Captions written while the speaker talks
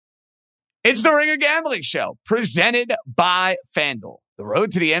It's the Ringer Gambling Show, presented by FanDuel. The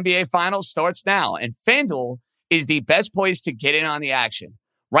road to the NBA Finals starts now, and FanDuel is the best place to get in on the action.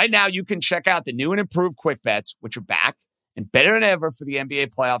 Right now, you can check out the new and improved Quick Bets, which are back and better than ever for the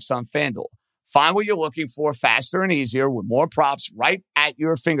NBA playoffs on FanDuel. Find what you're looking for faster and easier with more props right at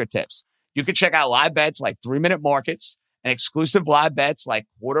your fingertips. You can check out live bets like 3-minute markets and exclusive live bets like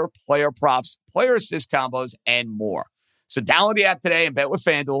quarter player props, player assist combos, and more. So download the app today and bet with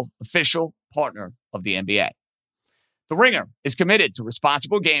FanDuel, official partner of the NBA. The Ringer is committed to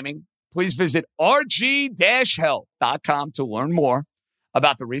responsible gaming. Please visit rg-help.com to learn more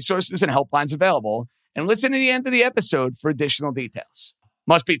about the resources and helplines available, and listen to the end of the episode for additional details.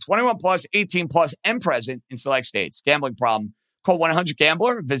 Must be 21 plus, 18 plus, and present in select states. Gambling problem? Call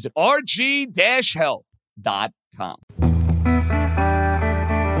 1-800-GAMBLER. Visit rg-help.com.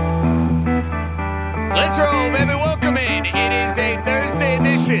 Let's roll, baby. Welcome in. It is a Thursday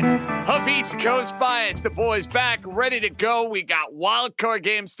edition of East Coast Bias. The boys back, ready to go. We got wild card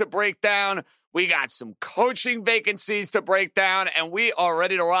games to break down. We got some coaching vacancies to break down, and we are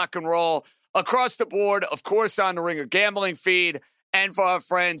ready to rock and roll across the board, of course, on the Ringer Gambling feed and for our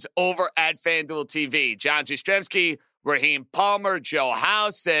friends over at FanDuel TV. John Jastrzemski, Raheem Palmer, Joe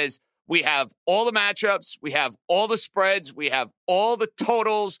House says we have all the matchups, we have all the spreads, we have all the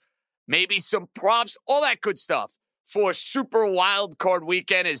totals, maybe some props, all that good stuff for Super Wild Card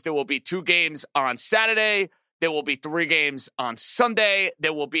Weekend, as there will be 2 games on Saturday. There will be 3 games on Sunday.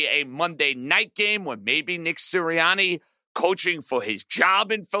 There will be a Monday night game where maybe Nick Sirianni coaching for his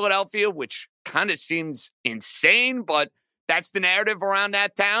job in Philadelphia, which kind of seems insane, but that's the narrative around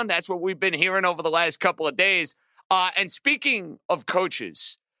that town. That's what we've been hearing over the last couple of days. And speaking of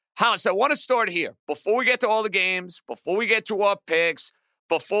coaches, House, I want to start here. Before we get to all the games, before we get to our picks,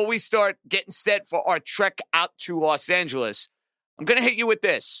 before we start getting set for our trek out to Los Angeles, I'm going to hit you with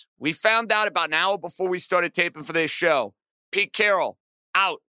this. We found out about an hour before we started taping for this show, Pete Carroll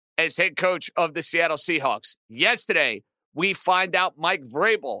out as head coach of the Seattle Seahawks. Yesterday, we find out Mike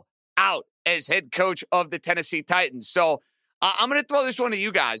Vrabel out as head coach of the Tennessee Titans. So I'm going to throw this one to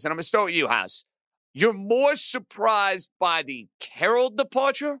you guys, and I'm going to start with you, House. You're more surprised by the Carroll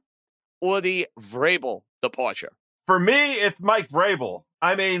departure or the Vrabel departure? For me, it's Mike Vrabel.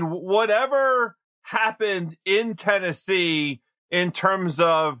 I mean, whatever happened in Tennessee in terms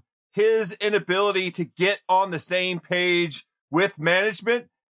of his inability to get on the same page with management,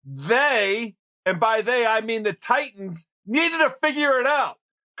 and by they, I mean the Titans, needed to figure it out,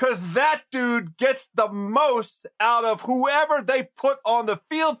 because that dude gets the most out of whoever they put on the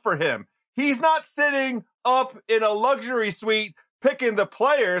field for him. He's not sitting up in a luxury suite picking the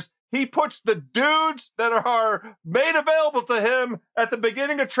players. He puts the dudes that are made available to him at the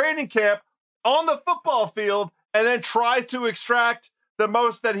beginning of training camp on the football field and then tries to extract the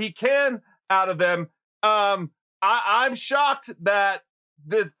most that he can out of them. I'm shocked that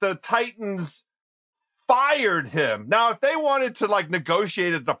the Titans fired him. Now, if they wanted to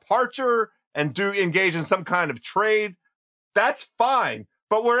negotiate a departure and engage in some kind of trade, that's fine.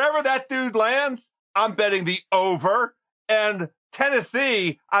 But wherever that dude lands, I'm betting the over. And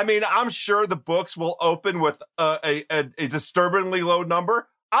Tennessee, I mean, I'm sure the books will open with a disturbingly low number.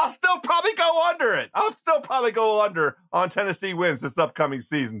 I'll still probably go under it. I'll still probably go under on Tennessee wins this upcoming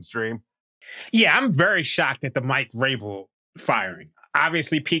season, Stream. Yeah, I'm very shocked at the Mike Vrabel firing.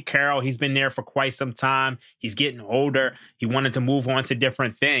 Obviously, Pete Carroll, he's been there for quite some time. He's getting older. He wanted to move on to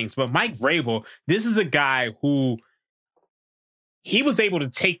different things. But Mike Vrabel, this is a guy who he was able to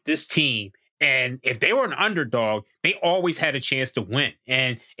take this team, and if they were an underdog, they always had a chance to win.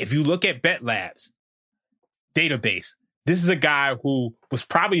 And if you look at BetLabs database, this is a guy who was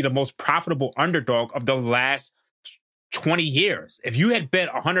probably the most profitable underdog of the last 20 years. If you had bet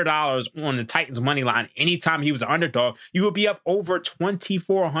 $100 on the Titans money line anytime he was an underdog, you would be up over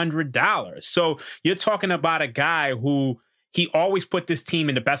 $2,400. So you're talking about a guy who he always put this team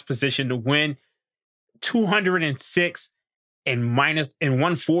in the best position to win. 206 and minus and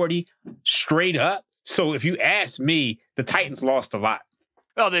 140 straight up. So if you ask me, the Titans lost a lot.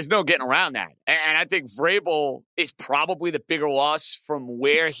 Well, there's no getting around that. And I think Vrabel is probably the bigger loss from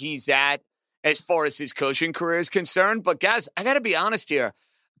where he's at as far as his coaching career is concerned. But guys, I got to be honest here.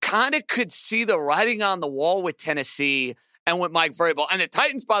 Kind of could see the writing on the wall with Tennessee and with Mike Vrabel. And the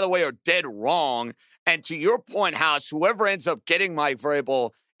Titans, by the way, are dead wrong. And to your point, House, whoever ends up getting Mike Vrabel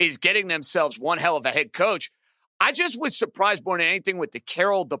is getting themselves one hell of a head coach. I just was surprised more than anything with the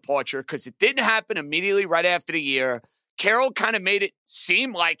Carroll departure, because it didn't happen immediately right after the year. Carroll kind of made it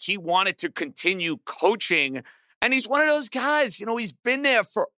seem like he wanted to continue coaching. And he's one of those guys, he's been there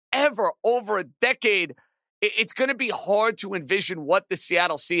forever, over a decade. it's going to be hard to envision what the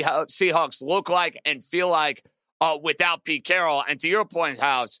Seattle Seahawks look like and feel like without Pete Carroll. And to your point,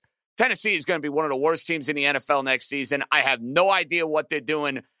 House, Tennessee is going to be one of the worst teams in the NFL next season. I have no idea what they're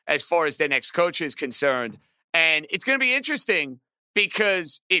doing as far as their next coach is concerned. And it's going to be interesting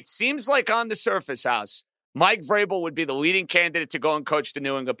because it seems like on the surface, House, Mike Vrabel would be the leading candidate to go and coach the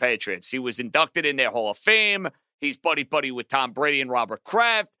New England Patriots. He was inducted in their Hall of Fame. He's buddy-buddy with Tom Brady and Robert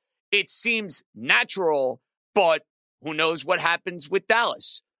Kraft. It seems natural, but who knows what happens with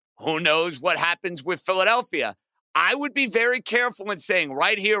Dallas? Who knows what happens with Philadelphia? I would be very careful in saying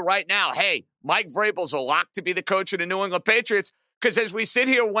right here, right now, hey, Mike Vrabel's a lock to be the coach of the New England Patriots, because as we sit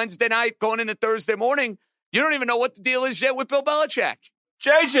here Wednesday night going into Thursday morning, you don't even know what the deal is yet with Bill Belichick.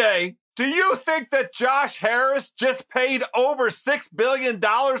 JJ, do you think that Josh Harris just paid over $6 billion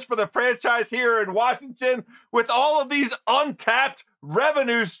for the franchise here in Washington with all of these untapped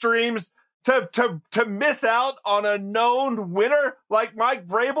revenue streams to miss out on a known winner like Mike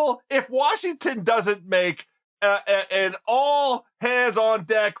Vrabel? If Washington doesn't make an all hands on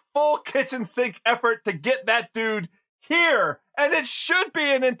deck, full kitchen sink effort to get that dude here, and it should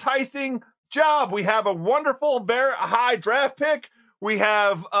be an enticing job. We have a wonderful, very high draft pick. We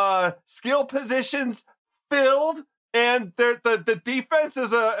have skill positions filled, and the defense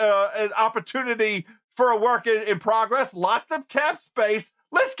is an opportunity for a work in progress. Lots of cap space.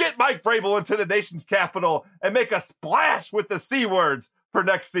 Let's get Mike Vrabel into the nation's capital and make a splash with the C words for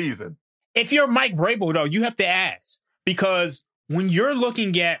next season. If you're Mike Vrabel, though, you have to ask, because when you're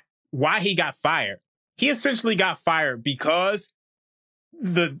looking at why he got fired, he essentially got fired because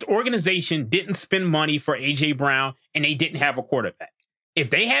the organization didn't spend money for A.J. Brown and they didn't have a quarterback. If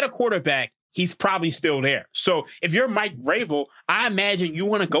they had a quarterback, he's probably still there. So if you're Mike Vrabel, I imagine you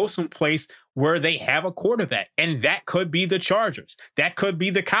want to go someplace where they have a quarterback. And that could be the Chargers. That could be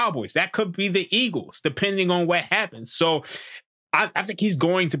the Cowboys. That could be the Eagles, depending on what happens. So I think he's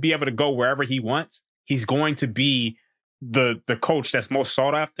going to be able to go wherever he wants. He's going to be the coach that's most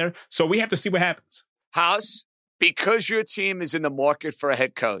sought after. So we have to see what happens. House, because your team is in the market for a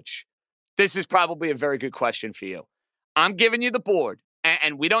head coach, this is probably a very good question for you. I'm giving you the board,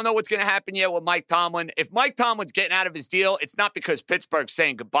 and we don't know what's going to happen yet with Mike Tomlin. If Mike Tomlin's getting out of his deal, it's not because Pittsburgh's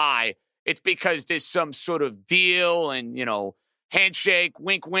saying goodbye. It's because there's some sort of deal and, handshake,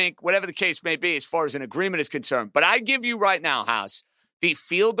 wink, wink, whatever the case may be as far as an agreement is concerned. But I give you right now, House, the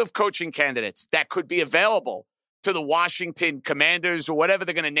field of coaching candidates that could be available to the Washington Commanders or whatever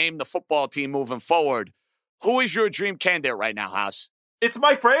they're going to name the football team moving forward. Who is your dream candidate right now, House? It's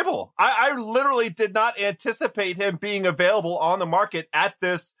Mike Vrabel. I literally did not anticipate him being available on the market at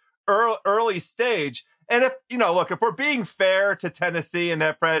this early stage. And if we're being fair to Tennessee and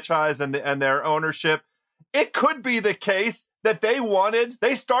that franchise and their ownership, it could be the case that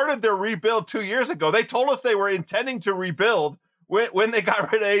they started their rebuild 2 years ago. They told us they were intending to rebuild when they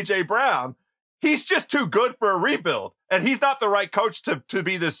got rid of A.J. Brown. He's just too good for a rebuild, and he's not the right coach to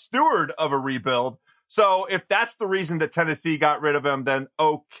be the steward of a rebuild. So if that's the reason that Tennessee got rid of him, then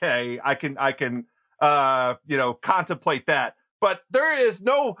okay, I can contemplate that. But there is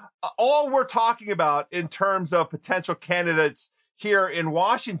all we're talking about in terms of potential candidates here in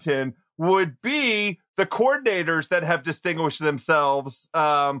Washington would be the coordinators that have distinguished themselves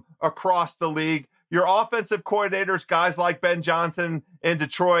across the league. Your offensive coordinators, guys like Ben Johnson in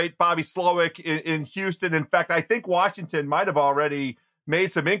Detroit, Bobby Slowick in Houston. In fact, I think Washington might have already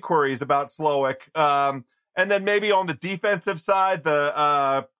made some inquiries about Slowick. And then maybe on the defensive side,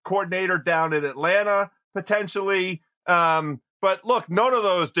 the coordinator down in Atlanta, potentially. But look, none of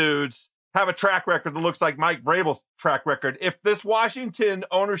those dudes have a track record that looks like Mike Vrabel's track record. If this Washington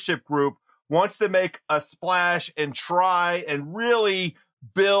ownership group wants to make a splash and try and really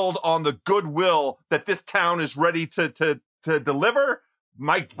build on the goodwill that this town is ready to deliver,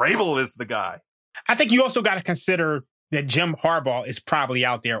 Mike Vrabel is the guy. I think you also got to consider that Jim Harbaugh is probably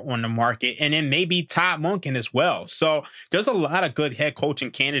out there on the market, and then maybe Todd Monken as well. So there's a lot of good head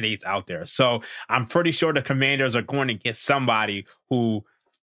coaching candidates out there. So I'm pretty sure the Commanders are going to get somebody who,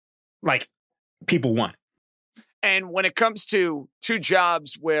 people want. And when it comes to two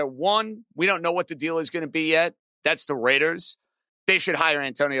jobs where one, we don't know what the deal is going to be yet, that's the Raiders. They should hire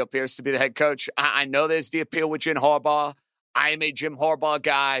Antonio Pierce to be the head coach. I know there's the appeal with Jim Harbaugh. I am a Jim Harbaugh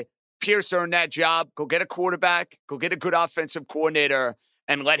guy. Pierce earned that job. Go get a quarterback. Go get a good offensive coordinator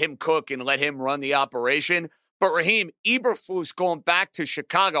and let him cook and let him run the operation. But Raheem, Eberflus going back to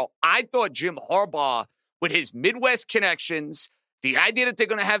Chicago, I thought Jim Harbaugh, with his Midwest connections, the idea that they're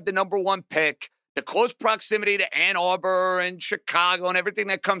going to have the number one pick, the close proximity to Ann Arbor and Chicago and everything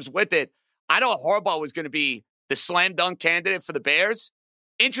that comes with it, I thought Harbaugh was going to be the slam dunk candidate for the Bears.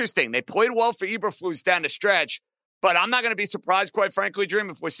 interesting. They played well for Eberflus down the stretch, but I'm not going to be surprised, quite frankly, Dream,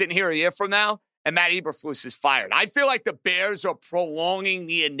 if we're sitting here a year from now and Matt Eberflus is fired. I feel like the Bears are prolonging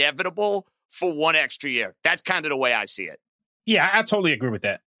the inevitable for one extra year. That's kind of the way I see it. Yeah, I totally agree with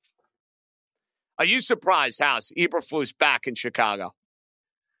that. Are you surprised, House, Eberflus back in Chicago?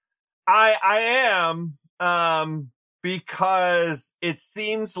 I am, because it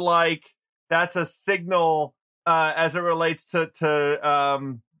seems like that's a signal as it relates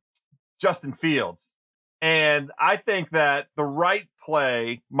to Justin Fields. And I think that the right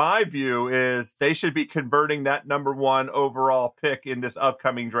play, my view, is they should be converting that number 1 overall pick in this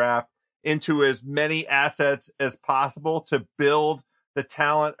upcoming draft into as many assets as possible to build the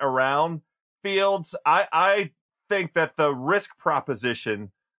talent around Fields. I think that the risk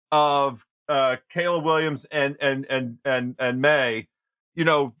proposition of Caleb Williams and May, you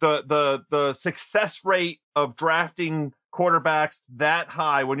know, the success rate of drafting quarterbacks that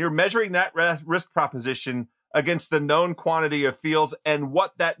high, when you're measuring that risk proposition against the known quantity of Fields and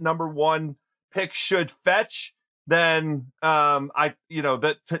what that number 1 pick should fetch, then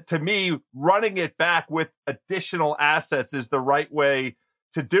to me, running it back with additional assets is the right way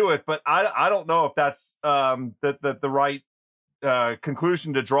to do it. But I don't know if that's the right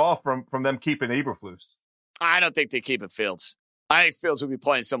conclusion to draw from them keeping Eberflus. I don't think they keep it Fields. I think Fields will be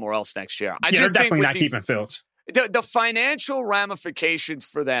playing somewhere else next year. They're definitely not keeping Fields. The financial ramifications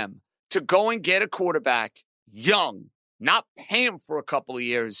for them to go and get a quarterback young, not pay him for a couple of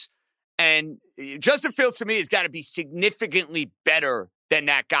years, and Justin Fields to me has got to be significantly better than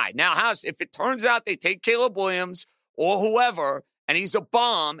that guy. Now, House, if it turns out they take Caleb Williams or whoever, and he's a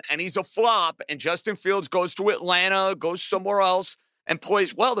bomb and he's a flop, and Justin Fields goes to Atlanta, goes somewhere else, and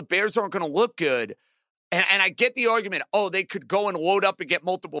plays well, the Bears aren't going to look good. And I get the argument, they could go and load up and get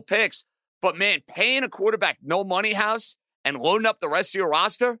multiple picks. But, man, paying a quarterback no money, House, and loading up the rest of your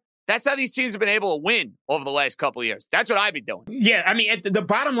roster, that's how these teams have been able to win over the last couple of years. That's what I'd be doing. Yeah, I mean, the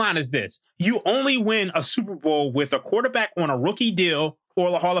bottom line is this. You only win a Super Bowl with a quarterback on a rookie deal or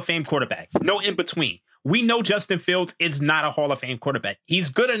a Hall of Fame quarterback. No in between. We know Justin Fields is not a Hall of Fame quarterback. He's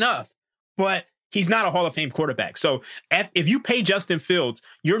good enough, but he's not a Hall of Fame quarterback. So if you pay Justin Fields,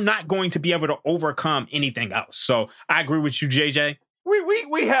 you're not going to be able to overcome anything else. So I agree with you, JJ.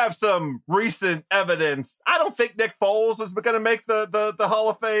 We have some recent evidence. I don't think Nick Foles is going to make the Hall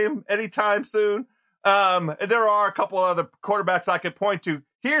of Fame anytime soon. There are a couple other quarterbacks I could point to.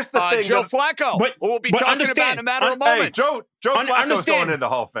 Here's the thing. Joe Flacco, who we'll be talking about in a matter of moments. Hey, Joe Flacco's going in the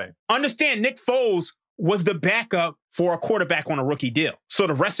Hall of Fame. Understand, Nick Foles was the backup for a quarterback on a rookie deal. So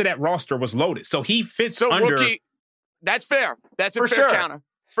the rest of that roster was loaded. So he fits under. Rookie, that's fair. That's a fair counter.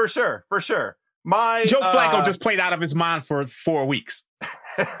 For sure. Joe Flacco just played out of his mind for 4 weeks.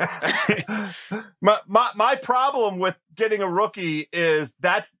 my problem with getting a rookie is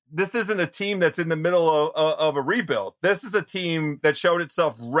this isn't a team that's in the middle of a rebuild. This is a team that showed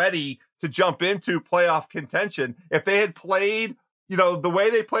itself ready to jump into playoff contention. If they had played, the way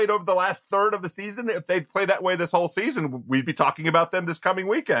they played over the last third of the season, if they played that way this whole season, we'd be talking about them this coming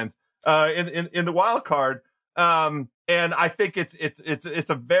weekend in the wild card. And I think it's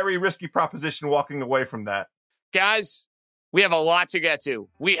a very risky proposition walking away from that. Guys, we have a lot to get to.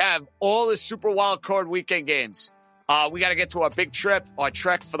 We have all the Super Wild Card weekend games. We got to get to our big trip, our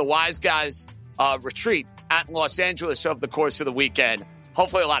trek for the Wise Guys retreat at Los Angeles over the course of the weekend.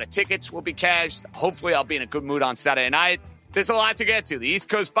 Hopefully a lot of tickets will be cashed. Hopefully I'll be in a good mood on Saturday night. There's a lot to get to. The East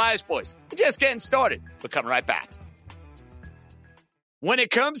Coast Bias Boys, we're just getting started. We're coming right back. When it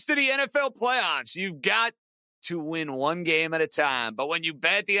comes to the NFL playoffs, you've got to win one game at a time. But when you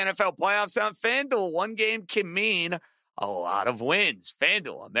bet the NFL playoffs on FanDuel, one game can mean a lot of wins.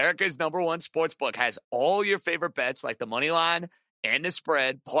 FanDuel, America's #1 sportsbook, has all your favorite bets like the money line and the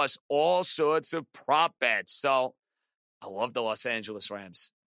spread, plus all sorts of prop bets. So I love the Los Angeles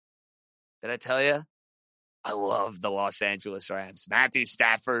Rams. Did I tell you? I love the Los Angeles Rams. Matthew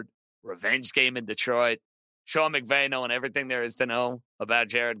Stafford, revenge game in Detroit. Sean McVay knowing everything there is to know about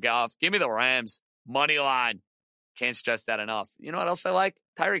Jared Goff. Give me the Rams. Money line. Can't stress that enough. You know what else I like?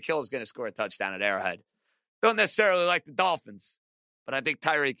 Tyreek Hill is going to score a touchdown at Arrowhead. Don't necessarily like the Dolphins, but I think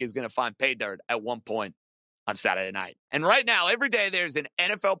Tyreek is going to find pay dirt at one point on Saturday night. And right now, every day there's an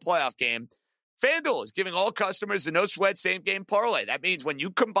NFL playoff game. FanDuel is giving all customers a no-sweat same-game parlay. That means when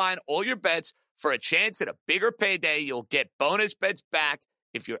you combine all your bets for a chance at a bigger payday, you'll get bonus bets back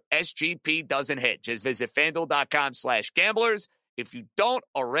if your SGP doesn't hit. Just visit FanDuel.com/gamblers. If you don't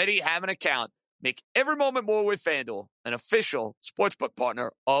already have an account, make every moment more with FanDuel, an official sportsbook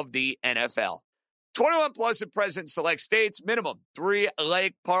partner of the NFL. 21 plus in present select states. Minimum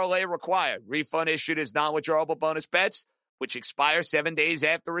 3-leg parlay required. Refund issued as non-withdrawable bonus bets. which expire 7 days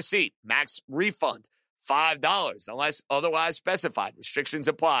after receipt. Max refund, $5, unless otherwise specified. Restrictions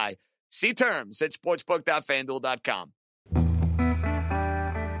apply. See terms at sportsbook.fanduel.com.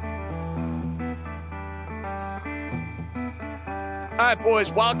 All right,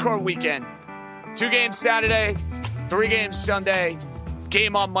 boys, wildcard weekend. 2 games Saturday, 3 games Sunday,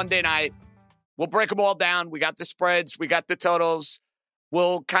 game on Monday night. We'll break them all down. We got the spreads. We got the totals.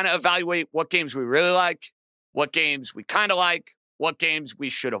 We'll kind of evaluate what games we really like, what games we kind of like, what games we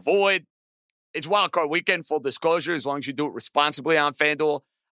should avoid. It's wildcard weekend, full disclosure. As long as you do it responsibly on FanDuel,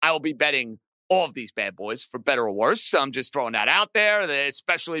 I will be betting all of these bad boys, for better or worse. So I'm just throwing that out there,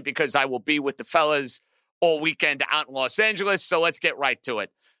 especially because I will be with the fellas all weekend out in Los Angeles. So let's get right to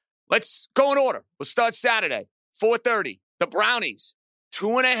it. Let's go in order. We'll start Saturday, 4:30. The Brownies,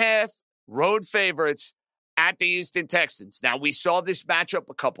 2.5 road favorites at the Houston Texans. Now, we saw this matchup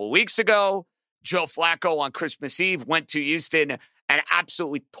a couple of weeks ago. Joe Flacco on Christmas Eve went to Houston and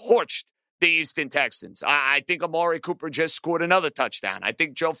absolutely torched the Houston Texans. I think Amari Cooper just scored another touchdown. I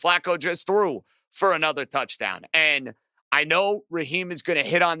think Joe Flacco just threw for another touchdown. And I know Raheem is going to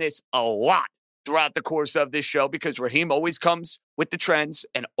hit on this a lot throughout the course of this show because Raheem always comes with the trends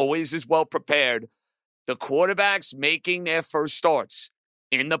and always is well prepared. The quarterbacks making their first starts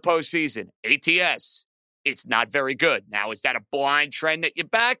in the postseason, ATS, it's not very good. Now, is that a blind trend that you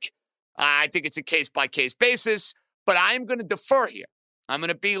back? I think it's a case-by-case basis, but I'm going to defer here. I'm going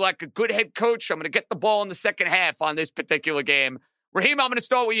to be like a good head coach. I'm going to get the ball in the second half on this particular game. Raheem, I'm going to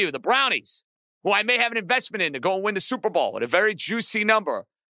start with you. The Brownies, who I may have an investment in to go and win the Super Bowl at a very juicy number,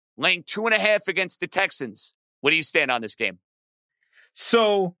 laying 2.5 against the Texans. What do you stand on this game?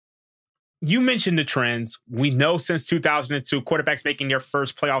 So you mentioned the trends. We know since 2002, quarterbacks making their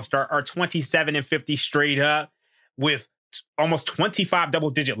first playoff start are 27-50 straight up with almost 25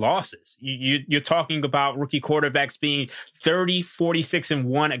 double-digit losses. You're talking about rookie quarterbacks being 30,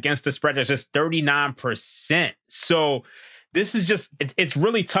 46-1 against the spread. That's just 39%. So this is just, it's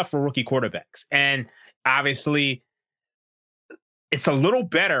really tough for rookie quarterbacks. And obviously, it's a little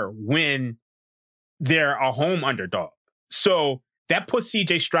better when they're a home underdog. So that puts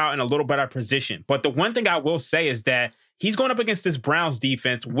CJ Stroud in a little better position. But the one thing I will say is that he's going up against this Browns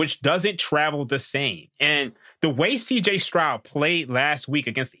defense, which doesn't travel the same. And the way CJ Stroud played last week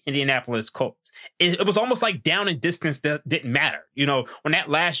against the Indianapolis Colts, it was almost like down and distance that didn't matter. You know, on that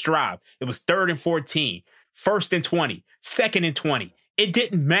last drive, it was 3rd and 14, 1st and 20, 2nd and 20. It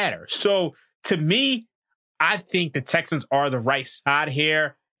didn't matter. So to me, I think the Texans are the right side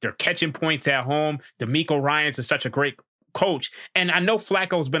here. They're catching points at home. DeMeco Ryans is such a great coach. And I know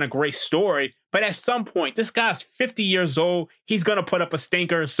Flacco's been a great story, but at some point, this guy's 50 years old. He's going to put up a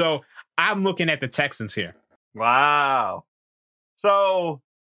stinker. So I'm looking at the Texans here. Wow. So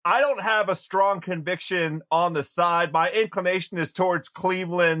I don't have a strong conviction on the side. My inclination is towards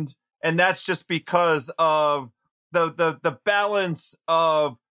Cleveland, and that's just because of the balance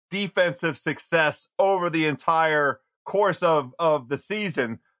of defensive success over the entire course of the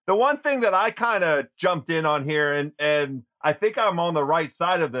season. The one thing that I kind of jumped in on here, and I think I'm on the right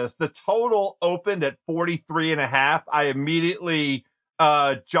side of this, the total opened at 43.5. I immediately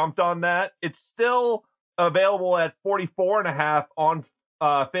jumped on that. It's still available at 44.5 on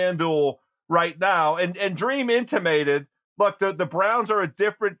FanDuel right now. And Dream intimated, look, the Browns are a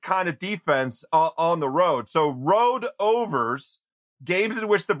different kind of defense on the road. So road overs, games in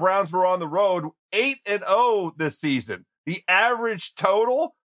which the Browns were on the road, 8-0 this season. The average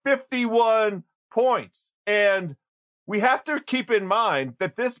total, 51 points. And we have to keep in mind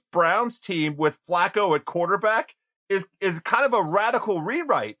that this Browns team with Flacco at quarterback is kind of a radical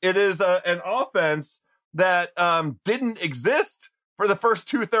rewrite. It is an offense that didn't exist for the first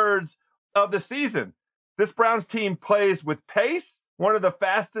 2/3 of the season. This Browns team plays with pace, one of the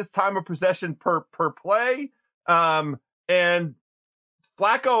fastest time of possession per play. And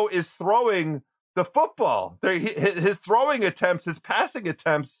Flacco is throwing the football. His throwing attempts, his passing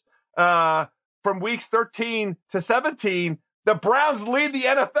attempts from weeks 13 to 17, the Browns lead the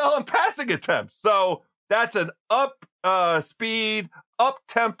NFL in passing attempts. So that's an speed,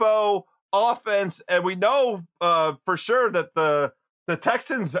 up-tempo offense. And we know for sure that the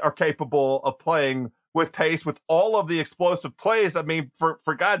Texans are capable of playing with pace with all of the explosive plays. I mean,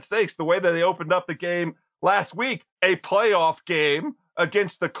 for God's sakes, the way that they opened up the game last week, a playoff game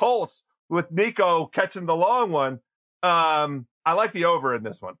against the Colts with Nico catching the long one. I like the over in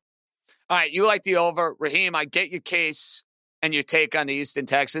this one. All right, you like the over. Raheem, I get your case and your take on the Houston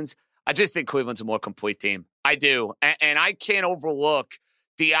Texans. I just think Cleveland's a more complete team. I do. And I can't overlook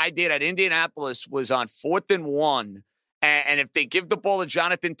the idea that Indianapolis was on 4th and 1 And if they give the ball to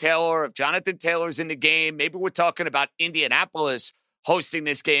Jonathan Taylor, if Jonathan Taylor's in the game, maybe we're talking about Indianapolis hosting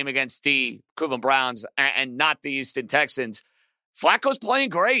this game against the Cleveland Browns and not the Houston Texans. Flacco's playing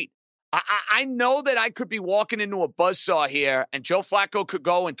great. I know that I could be walking into a buzzsaw here and Joe Flacco could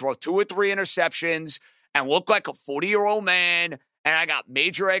go and throw 2 or 3 interceptions and look like a 40-year-old man, and I got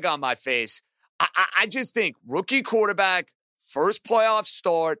major egg on my face. I just think rookie quarterback, first playoff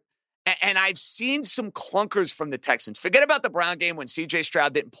start, and I've seen some clunkers from the Texans. Forget about the Brown game when C.J.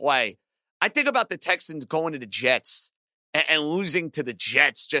 Stroud didn't play. I think about the Texans going to the Jets and losing to the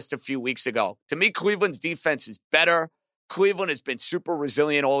Jets just a few weeks ago. To me, Cleveland's defense is better. Cleveland has been super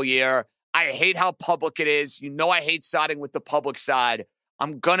resilient all year. I hate how public it is. You know I hate siding with the public side.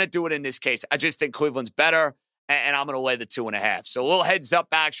 I'm going to do it in this case. I just think Cleveland's better, and I'm going to lay the 2.5. So a little heads-up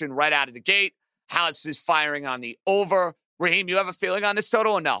action right out of the gate. House is firing on the over. Raheem, you have a feeling on this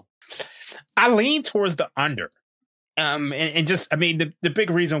total or no? I lean towards the under. The big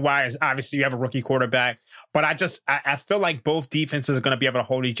reason why is obviously you have a rookie quarterback, but I feel like both defenses are going to be able to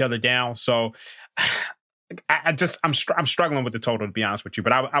hold each other down. So I'm struggling with the total, to be honest with you,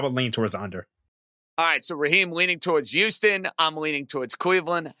 but I would lean towards the under. All right, so Raheem leaning towards Houston. I'm leaning towards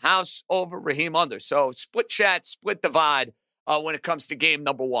Cleveland. House over, Raheem under. So split chat, split divide when it comes to game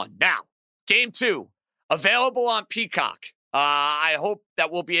number 1. Now, game 2, available on Peacock. I hope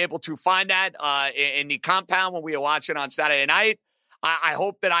that we'll be able to find that in the compound when we are watching on Saturday night. I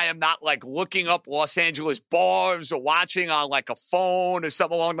hope that I am not like looking up Los Angeles bars or watching on like a phone or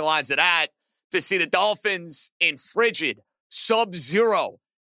something along the lines of that to see the Dolphins in frigid, sub-zero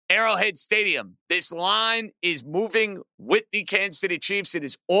Arrowhead Stadium. This line is moving with the Kansas City Chiefs. It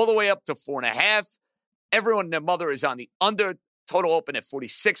is all the way up to 4.5. Everyone and their mother is on the under. Total open at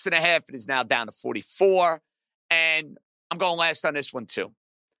 46.5. It is now down to 44. And I'm going last on this one too.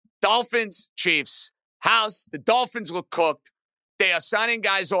 Dolphins, Chiefs. House, the Dolphins look cooked. They are signing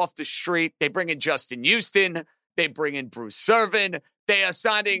guys off the street. They bring in Justin Houston. They bring in Bruce Irvin. They are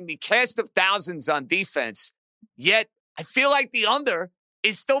signing the cast of thousands on defense. Yet, I feel like the under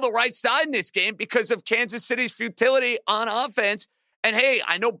is still the right side in this game because of Kansas City's futility on offense. And hey,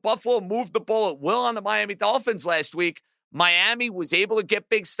 I know Buffalo moved the ball at will on the Miami Dolphins last week. Miami was able to get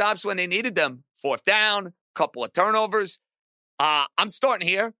big stops when they needed them. 4th down, couple of turnovers. I'm starting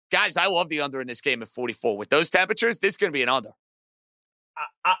here. Guys, I love the under in this game at 44. With those temperatures, this is going to be an under.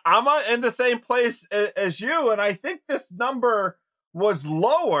 I'm in the same place as you, and I think this number was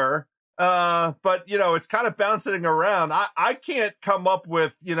lower, but, it's kind of bouncing around. I can't come up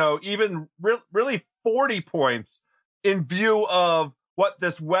with, even really 40 points in view of what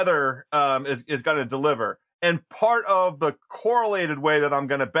this weather is going to deliver. And part of the correlated way that I'm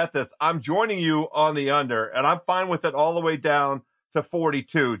going to bet this, I'm joining you on the under, and I'm fine with it all the way down to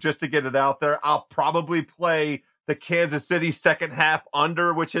 42 just to get it out there. I'll probably play the Kansas City second half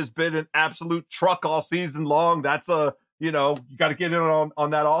under, which has been an absolute truck all season long. That's you got to get in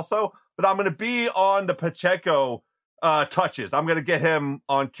on that also. But I'm going to be on the Pacheco touches. I'm going to get him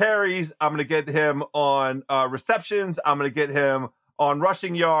on carries. I'm going to get him on receptions. I'm going to get him on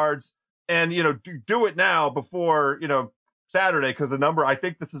rushing yards. And, do it now before, Saturday, because the number, I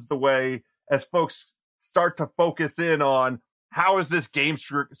think this is the way as folks start to focus in on how is this game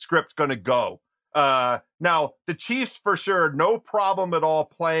script going to go. Now, the Chiefs, for sure, no problem at all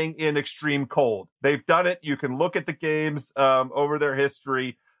playing in extreme cold. They've done it. You can look at the games over their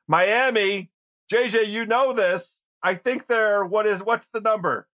history. Miami, JJ, you know this. I think they're, what's the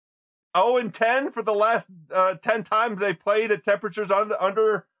number? 0-10 for the last 10 times they played at temperatures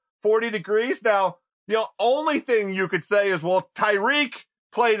under 40 degrees. Now, the only thing you could say is, well, Tyreek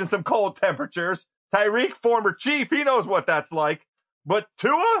played in some cold temperatures. Tyreek, former Chief, he knows what that's like. But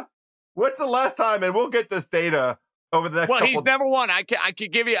Tua, what's the last time? And we'll get this data over the next. Well, he's never won. I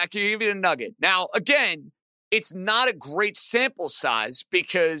could give you a nugget. Now, again, it's not a great sample size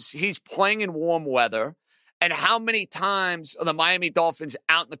because he's playing in warm weather. And how many times are the Miami Dolphins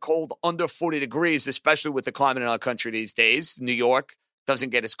out in the cold under 40 degrees, especially with the climate in our country these days? New York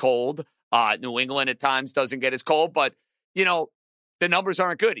doesn't get as cold. New England at times doesn't get as cold. But, the numbers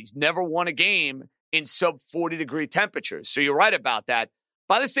aren't good. He's never won a game in sub 40 degree temperatures. So you're right about that.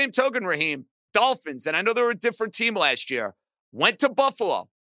 By the same token, Raheem, Dolphins, and I know they were a different team last year, went to Buffalo,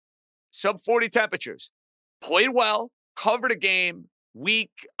 sub 40 temperatures, played well, covered a game,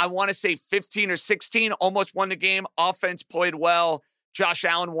 week, I want to say 15 or 16, almost won the game. Offense played well. Josh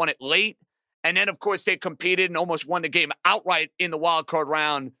Allen won it late. And then, of course, they competed and almost won the game outright in the wild card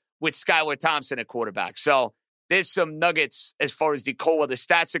round with Skylar Thompson at quarterback. So there's some nuggets as far as the core of the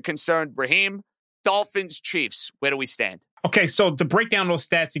stats are concerned. Raheem, Dolphins, Chiefs, where do we stand? Okay, so to break down those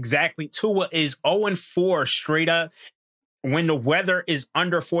stats exactly, Tua is 0-4 straight up when the weather is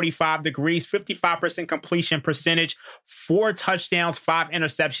under 45 degrees, 55% completion percentage, 4 touchdowns, 5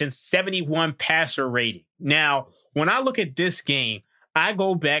 interceptions, 71 passer rating. Now, when I look at this game, I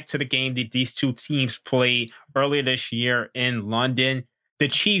go back to the game that these two teams played earlier this year in London. The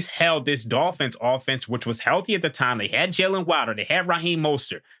Chiefs held this Dolphins offense, which was healthy at the time. They had Jalen Wilder. They had Raheem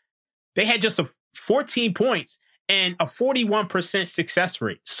Mostert. They had just 14 points and a 41% success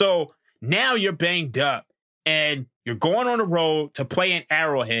rate. So now you're banged up and you're going on the road to play in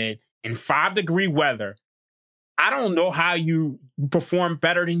Arrowhead in 5-degree weather. I don't know how you perform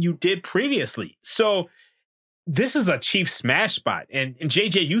better than you did previously. So this is a Chiefs smash spot. And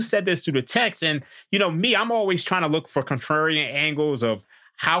JJ, you said this through the text. And, me, I'm always trying to look for contrarian angles of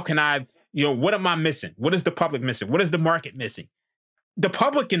how can I, what am I missing? What is the public missing? What is the market missing? The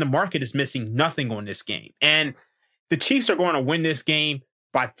public and the market is missing nothing on this game. And the Chiefs are going to win this game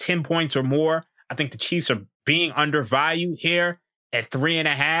by 10 points or more. I think the Chiefs are being undervalued here at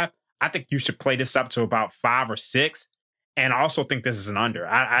 3.5. I think you should play this up to about 5 or 6. And I also think this is an under.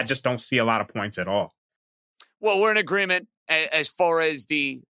 I just don't see a lot of points at all. Well, we're in agreement as far as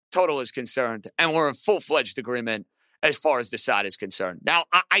the total is concerned, and we're in full-fledged agreement as far as the side is concerned. Now,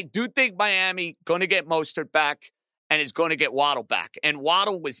 I do think Miami going to get Mostert back and is going to get Waddle back. And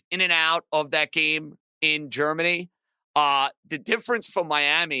Waddle was in and out of that game in Germany. The difference for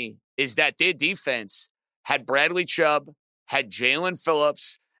Miami is that their defense had Bradley Chubb, had Jalen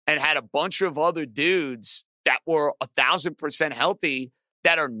Phillips, and had a bunch of other dudes that were 1,000% healthy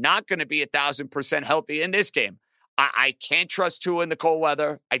that are not going to be 1,000% healthy in this game. I can't trust Tua in the cold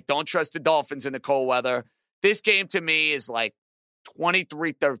weather. I don't trust the Dolphins in the cold weather. This game to me is like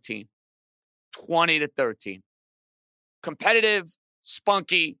 23-13, 20-13. Competitive,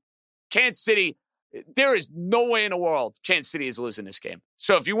 spunky. Kansas City, there is no way in the world Kansas City is losing this game.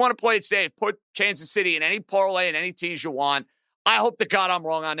 So if you want to play it safe, put Kansas City in any parlay and any teas you want. I hope to God I'm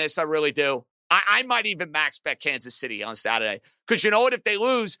wrong on this. I really do. I might even max bet Kansas City on Saturday. Because you know what? If they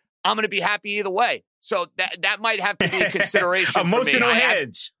lose, I'm going to be happy either way. So that might have to be a consideration for me. Emotional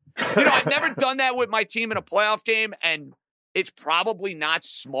hedge. I've never done that with my team in a playoff game, and it's probably not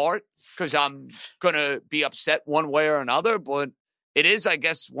smart because I'm going to be upset one way or another, but it is, I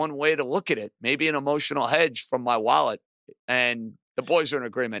guess, one way to look at it. Maybe an emotional hedge from my wallet, and the boys are in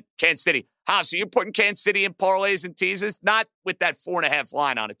agreement. Kansas City. How? So you're putting Kansas City in parlays and teases? Not with that 4.5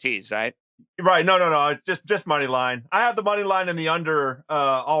 line on a tease, right? Right. No. Just money line. I have the money line and the under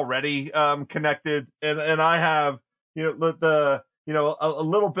already connected, and I have a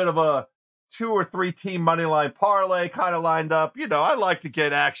little bit of a 2 or 3 team money line parlay kind of lined up. I like to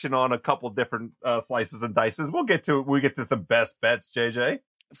get action on a couple different slices and dices. We get to some best bets, JJ.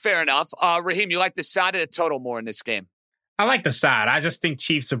 Fair enough. Raheem, you like the side of the total more in this game? I like the side. I just think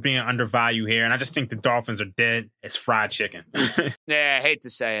Chiefs are being undervalued here, and I just think the Dolphins are dead as fried chicken. Yeah, I hate to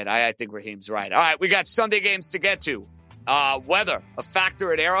say it. I think Raheem's right. All right, we got Sunday games to get to. Weather, a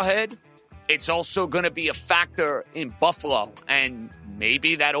factor at Arrowhead. It's also going to be a factor in Buffalo, and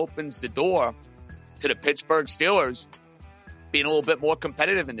maybe that opens the door to the Pittsburgh Steelers being a little bit more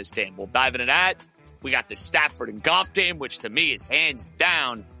competitive in this game. We'll dive into that. We got the Stafford and Goff game, which to me is hands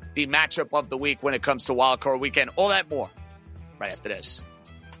down the matchup of the week when it comes to Wild Card Weekend. All that more right after this.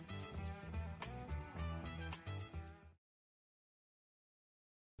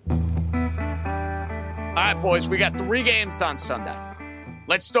 All right, boys, we got 3 games on Sunday.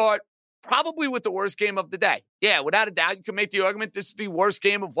 Let's start probably with the worst game of the day. Yeah, without a doubt, you can make the argument this is the worst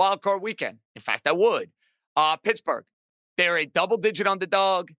game of Wild Card Weekend. In fact, I would. Pittsburgh, they're a double-digit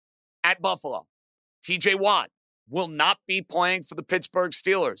underdog at Buffalo. TJ Watt will not be playing for the Pittsburgh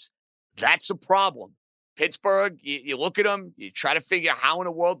Steelers. That's a problem. Pittsburgh, you look at them, you try to figure how in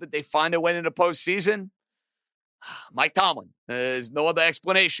the world did they find a way in the postseason? Mike Tomlin, there's no other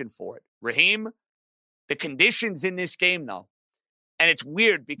explanation for it. Raheem, the conditions in this game, though, and it's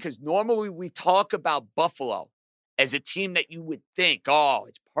weird because normally we talk about Buffalo as a team that you would think, oh,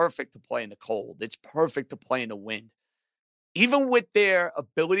 it's perfect to play in the cold. It's perfect to play in the wind. Even with their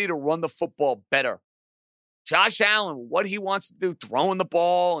ability to run the football better, Josh Allen, what he wants to do, throwing the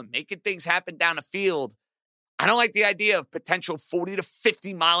ball and making things happen down the field, I don't like the idea of potential 40 to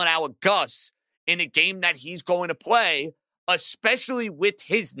 50 mile an hour gusts in a game that he's going to play, especially with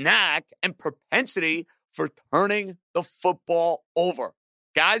his knack and propensity for turning the football over.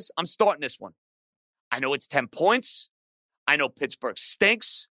 Guys, I'm starting this one. I know it's 10 points. I know Pittsburgh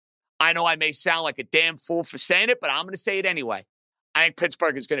stinks. I know I may sound like a damn fool for saying it, but I'm going to say it anyway. I think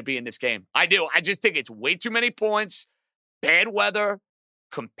Pittsburgh is going to be in this game. I do. I just think it's way too many points, bad weather,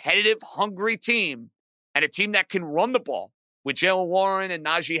 competitive, hungry team, and a team that can run the ball with Jaylen Warren and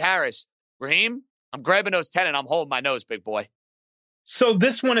Najee Harris. Raheem, I'm grabbing those 10 and I'm holding my nose, big boy. So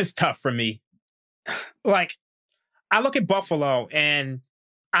this one is tough for me. Like, I look at Buffalo and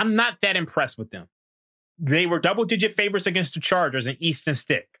I'm not that impressed with them. They were double-digit favorites against the Chargers in Easton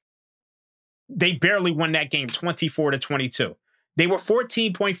Stick. They barely won that game 24-22. They were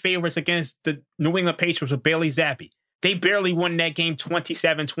 14-point favorites against the New England Patriots with Bailey Zappi. They barely won that game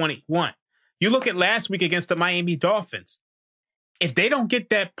 27-21. You look at last week against the Miami Dolphins. If they don't get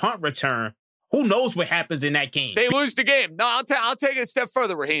that punt return, who knows what happens in that game? They lose the game. No, I'll take it a step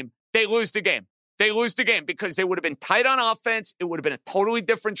further, Raheem. They lose the game. They lose the game because they would have been tight on offense. It would have been a totally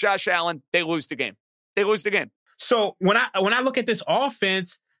different Josh Allen. They lose the game. They lose the game. So when I look at this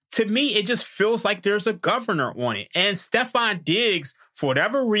offense, to me, it just feels like there's a governor on it. And Stephon Diggs, for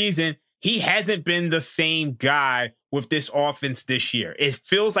whatever reason, he hasn't been the same guy with this offense this year. It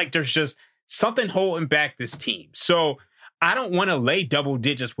feels like there's just something holding back this team. So I don't want to lay double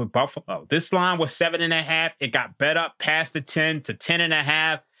digits with Buffalo. This line was 7.5. It got bet up past the 10 to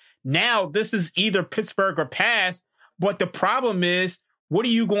 10.5. Now this is either Pittsburgh or pass. But the problem is, what are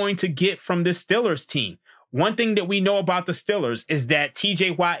you going to get from this Steelers team? One thing that we know about the Steelers is that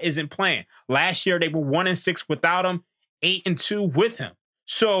TJ Watt isn't playing. Last year, they were 1-6 without him, 8-2 with him.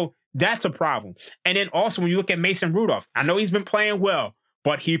 So that's a problem. And then also, when you look at Mason Rudolph, I know he's been playing well,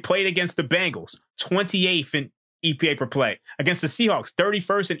 but he played against the Bengals, 28th in EPA per play. Against the Seahawks,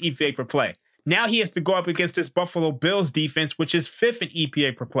 31st in EPA per play. Now he has to go up against this Buffalo Bills defense, which is 5th in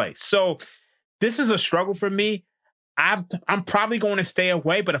EPA per play. So this is a struggle for me. I'm probably going to stay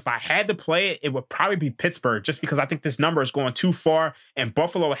away, but if I had to play it, it would probably be Pittsburgh, just because I think this number is going too far, and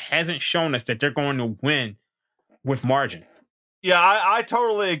Buffalo hasn't shown us that they're going to win with margin. Yeah, I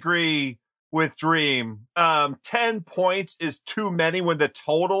totally agree with Dream. 10 points is too many when the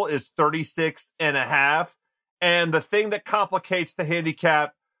total is 36.5. And the thing that complicates the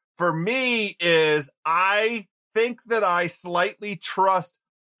handicap for me is I think that I slightly trust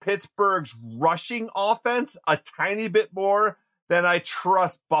Pittsburgh's rushing offense a tiny bit more than I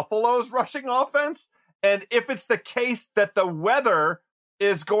trust Buffalo's rushing offense. And if it's the case that the weather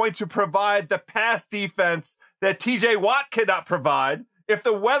is going to provide the pass defense that TJ Watt cannot provide, if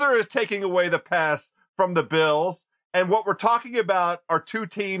the weather is taking away the pass from the Bills, and what we're talking about are two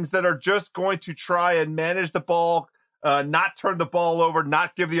teams that are just going to try and manage the ball, not turn the ball over,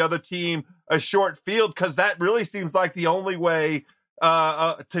 not give the other team a short field, because that really seems like the only way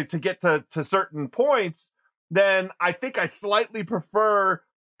to get to certain points, then I think I slightly prefer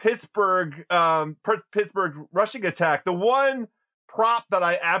Pittsburgh rushing attack. The one prop that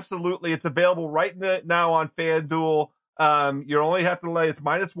I absolutely, it's available right now on FanDuel. You only have to lay, it's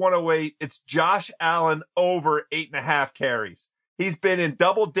 -108. It's Josh Allen over 8.5 carries. He's been in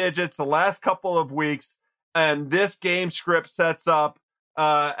double digits the last couple of weeks, and this game script sets up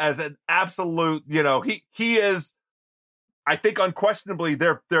as an absolute, he is, I think, unquestionably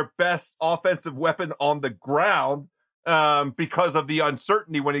their best offensive weapon on the ground because of the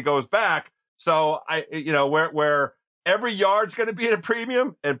uncertainty when he goes back. So where every yard's going to be at a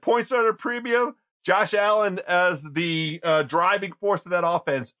premium and points are at a premium, Josh Allen as the driving force of that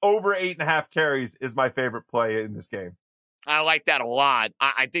offense over 8.5 carries is my favorite play in this game. I like that a lot.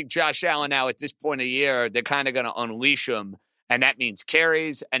 I think Josh Allen now at this point of the year, they're kind of going to unleash him. And that means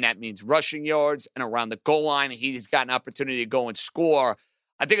carries, and that means rushing yards, and around the goal line, he's got an opportunity to go and score.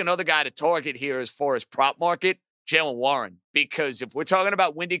 I think another guy to target here as far as prop market, Jaylen Warren, because if we're talking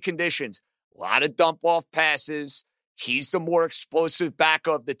about windy conditions, a lot of dump-off passes, he's the more explosive back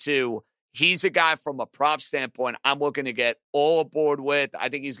of the two. He's a guy from a prop standpoint I'm looking to get all aboard with. I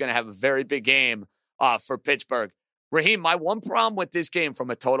think he's going to have a very big game for Pittsburgh. Raheem, my one problem with this game from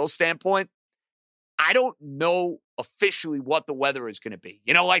a total standpoint, I don't know officially what the weather is going to be.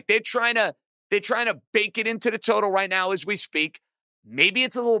 They're trying to bake it into the total right now as we speak. Maybe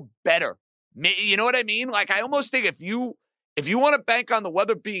it's a little better. You know what I mean? I almost think if you want to bank on the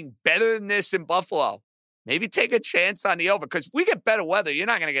weather being better than this in Buffalo, maybe take a chance on the over, because if we get better weather, you're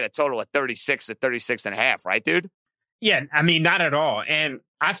not going to get a total of 36 or 36.5, right, dude? Yeah, I mean, not at all. And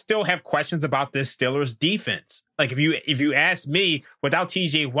I still have questions about this Steelers defense. If you ask me, without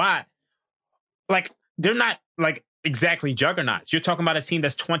TJ Watt, they're not exactly juggernauts. You're talking about a team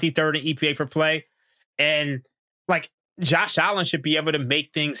that's 23rd in EPA per play, and Josh Allen should be able to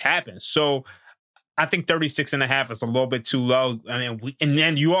make things happen. So I think 36.5 is a little bit too low. I mean, and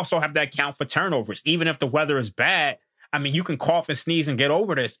then you also have to account for turnovers. Even if the weather is bad, I mean, you can cough and sneeze and get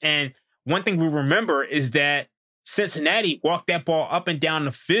over this. And one thing we remember is that Cincinnati walked that ball up and down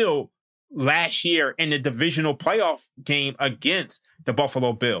the field last year in the divisional playoff game against the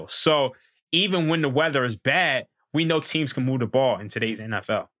Buffalo Bills. So even when the weather is bad, we know teams can move the ball in today's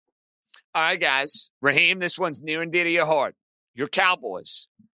NFL. All right, guys. Raheem, this one's near and dear to your heart. Your Cowboys,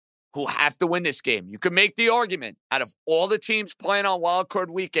 who have to win this game. You can make the argument out of all the teams playing on Wild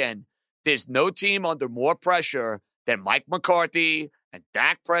Card Weekend, there's no team under more pressure than Mike McCarthy and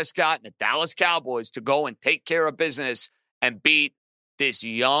Dak Prescott and the Dallas Cowboys to go and take care of business and beat this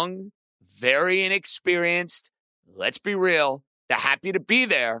young, very inexperienced, let's be real, they're happy to be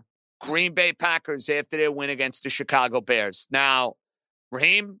there, Green Bay Packers after their win against the Chicago Bears. Now,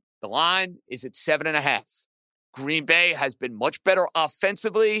 Raheem, the line is at 7.5. Green Bay has been much better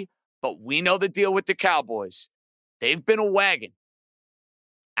offensively, but we know the deal with the Cowboys. They've been a wagon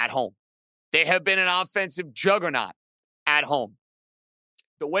at home. They have been an offensive juggernaut at home.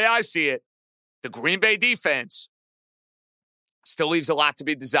 The way I see it, the Green Bay defense still leaves a lot to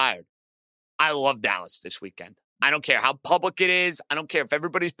be desired. I love Dallas this weekend. I don't care how public it is. I don't care if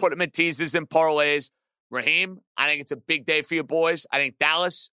everybody's putting them in teasers and parlays. Raheem, I think it's a big day for your boys. I think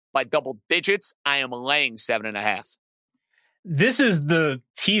Dallas, by double digits, I am laying 7.5. This is the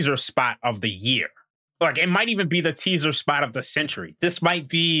teaser spot of the year. Like, it might even be the teaser spot of the century. This might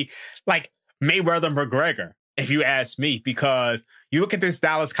be like Mayweather McGregor, if you ask me, because you look at this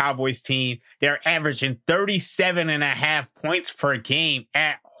Dallas Cowboys team, they're averaging 37.5 points per game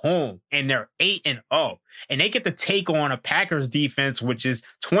at home, and they're 8-0. And they get to take on a Packers defense, which is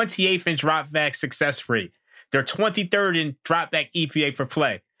 28th in dropback success rate. They're 23rd in dropback EPA for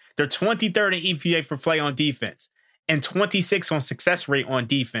play. They're 23rd in EPA for play on defense and 26 on success rate on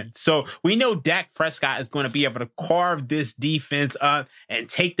defense. So we know Dak Prescott is going to be able to carve this defense up and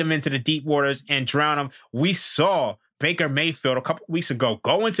take them into the deep waters and drown them. We saw Baker Mayfield a couple weeks ago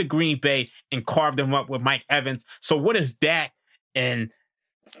go into Green Bay and carve them up with Mike Evans. So what is Dak and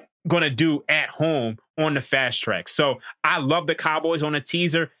going to do at home on the fast track? So I love the Cowboys on a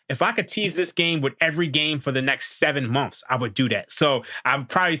teaser. If I could tease this game with every game for the next 7 months, I would do that. So I'd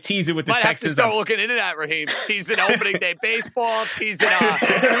probably tease it with the Texans. Might have to start looking into that, Raheem. Teasing opening day baseball, teasing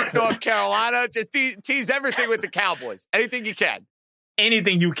North Carolina. Just tease everything with the Cowboys. Anything you can.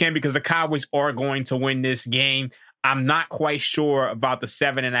 Anything you can, because the Cowboys are going to win this game. I'm not quite sure about the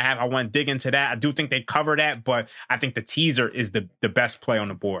 7.5. I want to dig into that. I do think they cover that, but I think the teaser is the best play on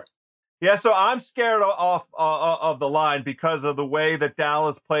the board. Yeah, so I'm scared of the line because of the way that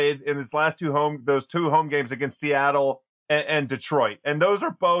Dallas played in his last those two home games against Seattle and Detroit. And those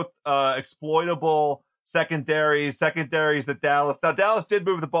are both exploitable secondaries that Dallas did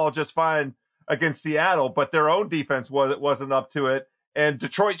move the ball just fine against Seattle, but their own defense wasn't up to it. And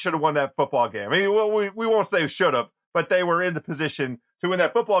Detroit should have won that football game. I mean, we won't say should have, but they were in the position to win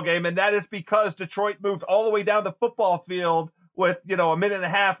that football game. And that is because Detroit moved all the way down the football field with, a minute and a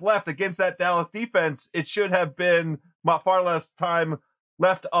half left against that Dallas defense. It should have been far less time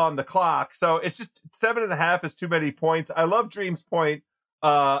left on the clock. So it's just 7.5 is too many points. I love Dream's point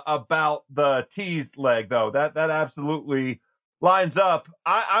about the teased leg, though. That absolutely lines up.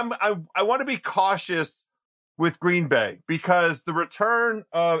 I want to be cautious with Green Bay because the return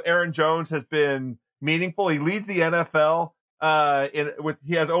of Aaron Jones has been meaningful. He leads the NFL.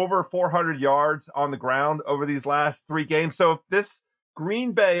 He has over 400 yards on the ground over these last 3 games. So if this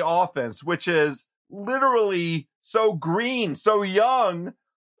Green Bay offense, which is literally so green, so young,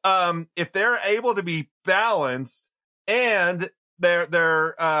 if they're able to be balanced and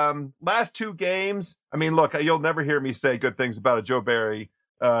their last 2 games, I mean, look, you'll never hear me say good things about a Joe Barry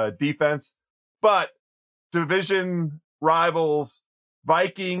defense, but division rivals,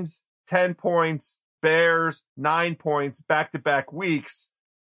 Vikings, 10 points, Bears, 9 points, back-to-back weeks.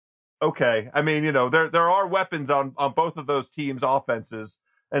 Okay. I mean, there are weapons on both of those teams' offenses.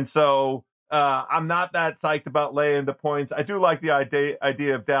 And so I'm not that psyched about laying the points. I do like the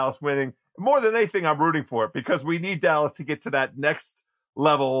idea of Dallas winning. More than anything, I'm rooting for it because we need Dallas to get to that next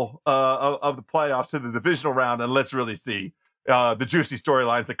level of the playoffs, to the divisional round, and let's really see the juicy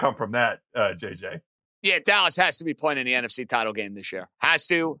storylines that come from that, JJ. Yeah, Dallas has to be playing in the NFC title game this year. Has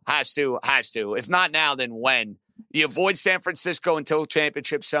to. If not now, then when? You avoid San Francisco until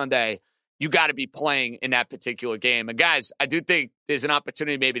Championship Sunday. You got to be playing in that particular game. And guys, I do think there's an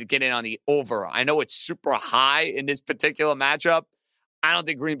opportunity maybe to get in on the over. I know it's super high in this particular matchup. I don't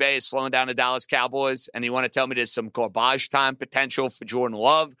think Green Bay is slowing down the Dallas Cowboys. And you want to tell me there's some garbage time potential for Jordan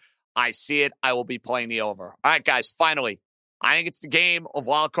Love? I see it. I will be playing the over. All right, guys, finally, I think it's the game of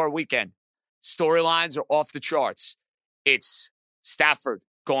Wild Card Weekend. Storylines are off the charts. It's Stafford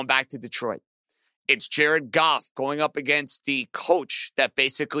going back to Detroit. It's Jared Goff going up against the coach that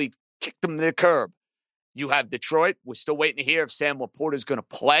basically kicked him to the curb. You have Detroit. We're still waiting to hear if Sam Laporta is going to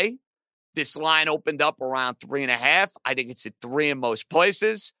play. This line opened up around 3.5. I think it's at 3 in most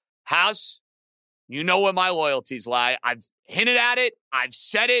places. House, you know where my loyalties lie. I've hinted at it. I've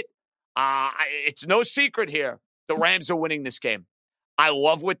said it. It's no secret here. The Rams are winning this game. I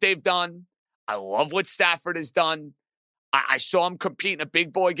love what they've done. I love what Stafford has done. I saw him compete in a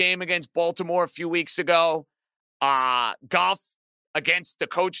big boy game against Baltimore a few weeks ago. Goff against the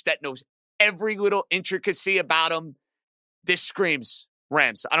coach that knows every little intricacy about him. This screams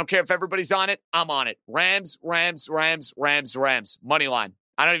Rams. I don't care if everybody's on it. I'm on it. Rams, Rams, Rams, Rams, Rams. Money line.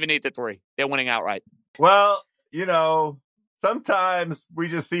 I don't even need the 3. They're winning outright. Well, sometimes we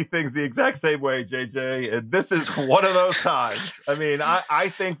just see things the exact same way, JJ, and this is one of those times. I mean, I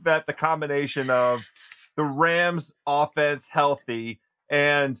think that the combination of the Rams offense healthy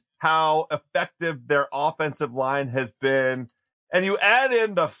and how effective their offensive line has been, and you add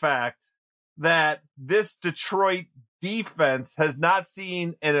in the fact that this Detroit defense has not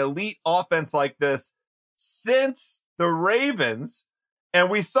seen an elite offense like this since the Ravens, and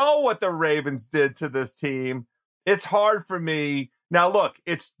we saw what the Ravens did to this team. It's hard for me. Now, look,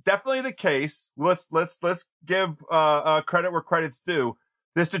 it's definitely the case. Let's give credit where credit's due.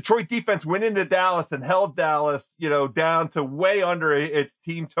 This Detroit defense went into Dallas and held Dallas, down to way under its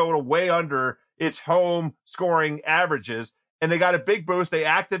team total, way under its home scoring averages. And they got a big boost. They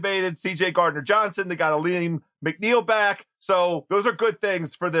activated C.J. Gardner-Johnson. They got Liam McNeil back. So those are good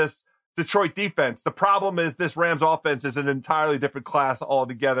things for this Detroit defense. The problem is this Rams offense is an entirely different class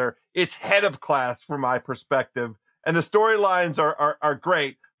altogether. It's head of class from my perspective. And the storylines are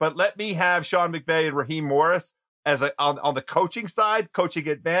great. But let me have Sean McVay and Raheem Morris as on the coaching side, coaching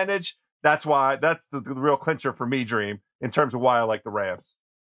advantage. That's the real clincher for me, Dream, in terms of why I like the Rams.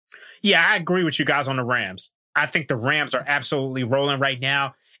 Yeah, I agree with you guys on the Rams. I think the Rams are absolutely rolling right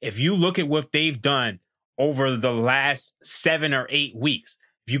now. If you look at what they've done over the last 7 or 8 weeks,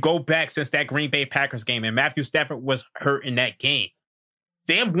 if you go back since that Green Bay Packers game and Matthew Stafford was hurt in that game,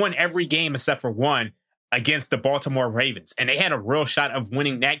 they have won every game except for one against the Baltimore Ravens. And they had a real shot of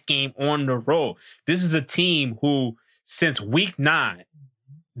winning that game on the road. This is a team who, since week 9,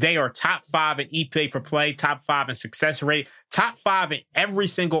 they are top 5 in EPA per play, top 5 in success rate, top 5 in every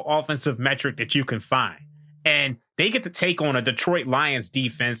single offensive metric that you can find. And they get to take on a Detroit Lions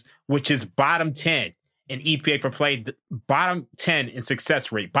defense, which is bottom 10 in EPA per play, bottom 10 in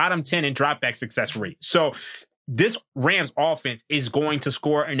success rate, bottom 10 in dropback success rate. So this Rams offense is going to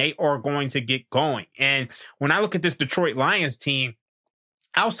score and they are going to get going. And when I look at this Detroit Lions team,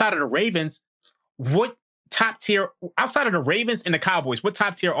 outside of the Ravens, outside of the Ravens and the Cowboys, what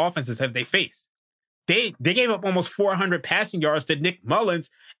top tier offenses have they faced? They gave up almost 400 passing yards to Nick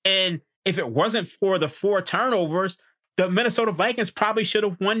Mullins. And if it wasn't for the 4 turnovers, the Minnesota Vikings probably should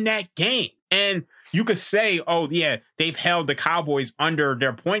have won that game. And you could say, oh, yeah, they've held the Cowboys under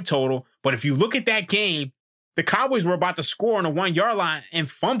their point total. But if you look at that game, the Cowboys were about to score on the 1-yard line and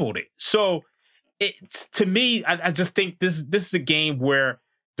fumbled it. So to me, I just think this is a game where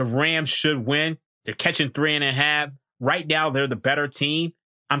the Rams should win. They're catching 3.5. Right now, they're the better team.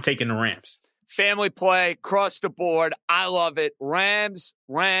 I'm taking the Rams. Family play, across the board. I love it. Rams,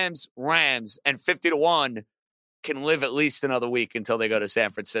 Rams, Rams. And 50-1 can live at least another week until they go to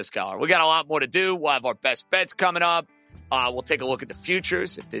San Francisco. We got a lot more to do. We'll have our best bets coming up. We'll take a look at the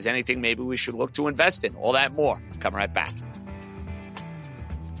futures. If there's anything maybe we should look to invest in. All that more. Coming right back.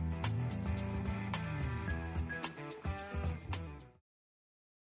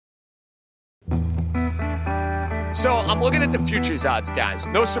 So I'm looking at the futures odds, guys.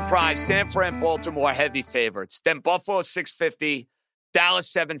 No surprise, San Fran, Baltimore, heavy favorites. Then Buffalo, 650, Dallas,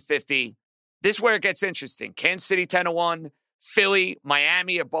 750. This is where it gets interesting. Kansas City, 10-1. Philly,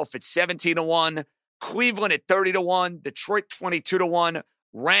 Miami are both at 17-1. Cleveland at 30-1. Detroit, 22-1.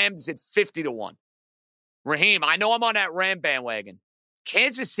 Rams at 50-1. Raheem, I know I'm on that Ram bandwagon.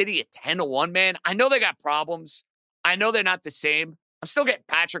 Kansas City at 10-1, man. I know they got problems. I know they're not the same. I'm still getting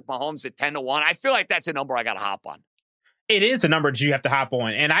Patrick Mahomes at 10-1. I feel like that's a number I got to hop on. It is a number that you have to hop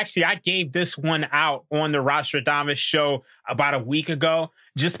on. And actually, I gave this one out on the Rostradamus show about a week ago,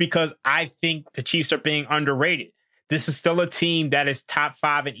 just because I think the Chiefs are being underrated. This is still a team that is top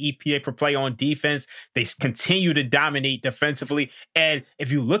 5 in EPA per play on defense. They continue to dominate defensively. And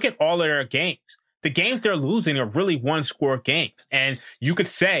if you look at all of their games, the games they're losing are really one-score games. And you could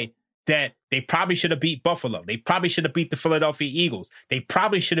say that they probably should have beat Buffalo. They probably should have beat the Philadelphia Eagles. They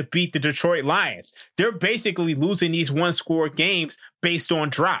probably should have beat the Detroit Lions. They're basically losing these one-score games based on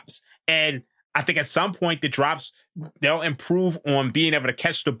drops. And I think at some point the drops, they'll improve on being able to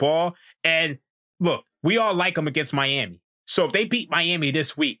catch the ball. And look, we all like them against Miami. So if they beat Miami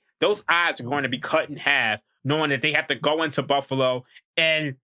this week, those odds are going to be cut in half, knowing that they have to go into Buffalo.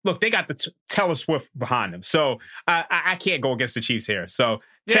 And look, they got the Taylor Swift behind them. So I can't go against the Chiefs here. So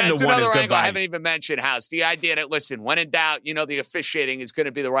Yeah, 10 it's to 1 is another good angle I value. haven't even mentioned, House. The idea that, listen, when in doubt, the officiating is going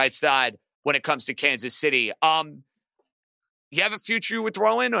to be the right side when it comes to Kansas City. You have a future you would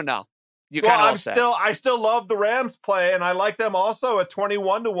throw in or no? You kind of all set? I still love the Rams play, and I like them also at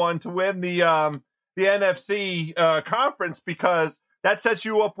 21-1 to win the NFC conference, because that sets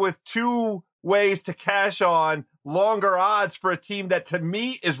you up with two ways to cash on longer odds for a team that, to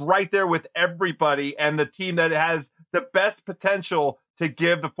me, is right there with everybody, and the team that has the best potential to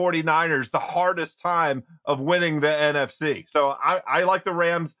give the 49ers the hardest time of winning the NFC. So I like the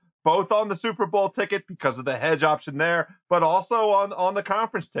Rams both on the Super Bowl ticket because of the hedge option there, but also on the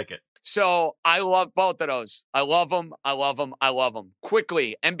conference ticket. So I love both of those. I love them. I love them. I love them.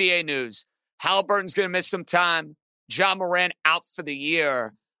 Quickly, NBA news. Halliburton's going to miss some time. Ja Morant out for the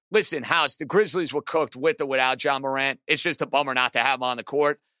year. Listen, House, the Grizzlies were cooked with or without Ja Morant. It's just a bummer not to have him on the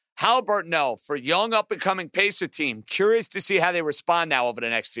court. Halliburton, no. For young up-and-coming Pacer team, curious to see how they respond now over the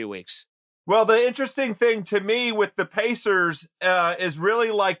next few weeks. Well, the interesting thing to me with the Pacers is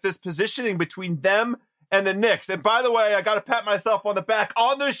really like this positioning between them and the Knicks. And by the way, I got to pat myself on the back.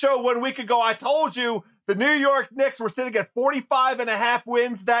 On this show 1 week ago, I told you the New York Knicks were sitting at 45.5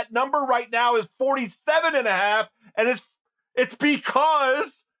 wins. That number right now is 47.5. And it's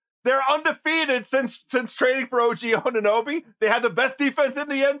because they're undefeated since trading for OG Anunoby. They have the best defense in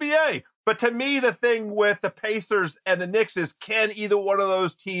the NBA. But to me, the thing with the Pacers and the Knicks is, can either one of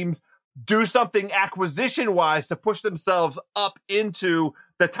those teams do something acquisition-wise to push themselves up into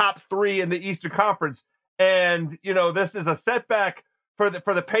the top three in the Eastern Conference? And, this is a setback for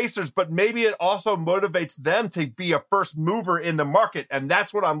the Pacers, but maybe it also motivates them to be a first mover in the market. And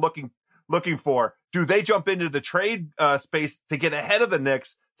that's what I'm looking for. Do they jump into the trade space to get ahead of the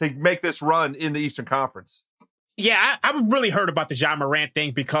Knicks to make this run in the Eastern Conference? Yeah, I really heard about the Ja Morant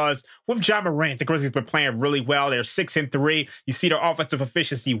thing, because with Ja Morant, the Grizzlies been playing really well. They're 6-3. You see their offensive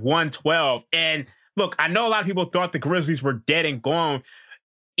efficiency 112. And look, I know a lot of people thought the Grizzlies were dead and gone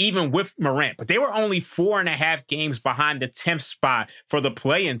even with Morant, but they were only 4.5 games behind the 10th spot for the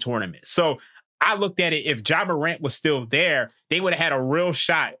play-in tournament. So I looked at it, if Ja Morant was still there, they would have had a real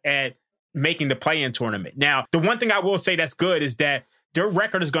shot at making the play-in tournament. Now, the one thing I will say that's good is that their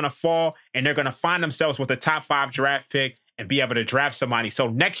record is going to fall, and they're going to find themselves with a top 5 draft pick and be able to draft somebody. So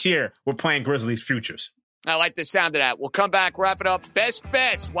next year, we're playing Grizzlies futures. I like the sound of that. We'll come back, wrap it up. Best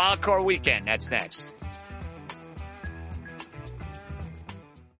bets, Wildcard Weekend. That's next.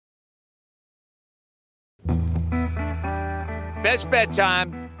 Best bet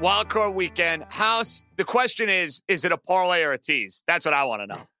time, Wildcard Weekend. House, the question is it a parlay or a tease? That's what I want to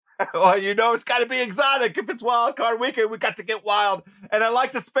know. Well, it's got to be exotic. If it's Wild Card Weekend, we got to get wild. And I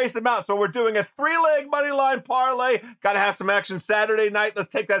like to space them out. So we're doing a 3-leg money line parlay. Got to have some action Saturday night. Let's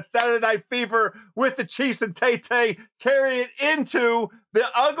take that Saturday night fever with the Chiefs and Tay-Tay, carry it into the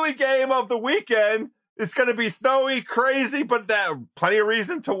ugly game of the weekend. It's going to be snowy, crazy, but plenty of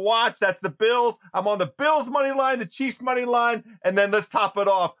reason to watch. That's the Bills. I'm on the Bills money line, the Chiefs money line, and then let's top it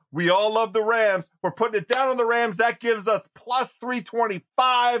off. We all love the Rams. We're putting it down on the Rams. That gives us plus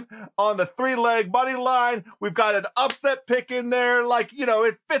 325 on the 3-leg money line. We've got an upset pick in there.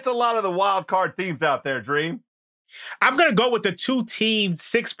 It fits a lot of the wild card themes out there, Dream. I'm going to go with the 2-team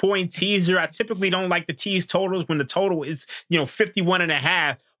 6-point teaser. I typically don't like the tease totals when the total is,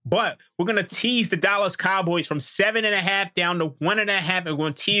 51.5. But we're going to tease the Dallas Cowboys from 7.5 down to 1.5. And we're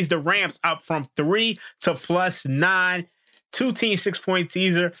going to tease the Rams up from 3 to plus 9. 2-team 6-point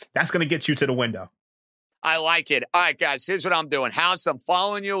teaser. That's going to get you to the window. I like it. All right, guys, here's what I'm doing. House, I'm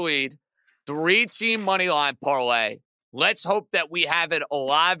following your lead. 3-team money line parlay. Let's hope that we have it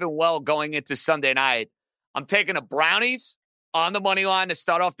alive and well going into Sunday night. I'm taking the Brownies on the money line to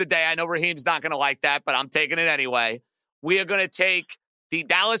start off the day. I know Raheem's not going to like that, but I'm taking it anyway. We are going to take the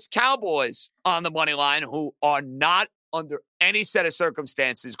Dallas Cowboys on the money line, who are not under any set of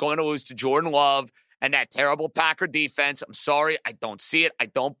circumstances going to lose to Jordan Love and that terrible Packer defense. I'm sorry. I don't see it. I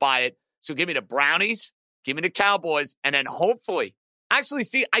don't buy it. So give me the Brownies, give me the Cowboys, and then hopefully, I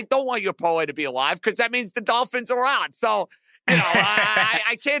don't want your parlay to be alive because that means the Dolphins are out. So,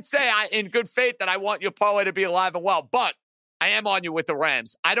 I can't say in good faith that I want your parlay to be alive and well, but I am on you with the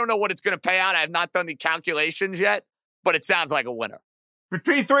Rams. I don't know what it's going to pay out. I have not done the calculations yet, but it sounds like a winner.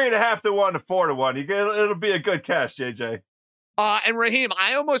 Between 3.5 to 1 to 4 to 1. It'll be a good cash, JJ. And Raheem,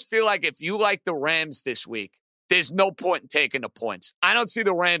 I almost feel like if you like the Rams this week, there's no point in taking the points. I don't see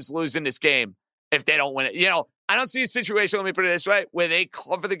the Rams losing this game if they don't win it. I don't see a situation, let me put it this way, where they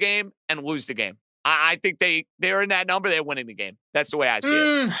cover the game and lose the game. I think they're in that number. They're winning the game. That's the way I see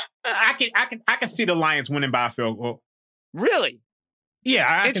it. I can see the Lions winning by a field goal. Really? Yeah,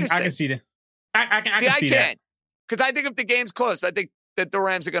 I can see that. I can see that. Because I think if the game's close, I think that the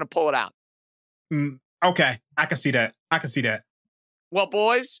Rams are going to pull it out. Okay, I can see that. Well,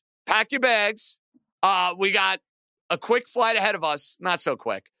 boys, pack your bags. We got a quick flight ahead of us. Not so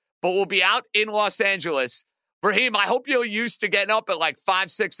quick, but we'll be out in Los Angeles. Raheem, I hope you're used to getting up at like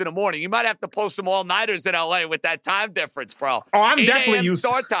 5, 6 in the morning. You might have to pull some all-nighters in LA with that time difference, bro. Oh, I'm definitely used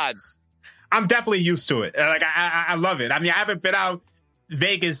start times. I'm definitely used to it. Like I love it. I mean, I haven't been out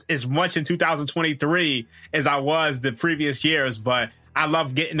Vegas as much in 2023 as I was the previous years, but I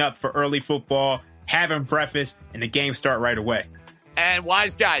love getting up for early football, having breakfast, and the game start right away. And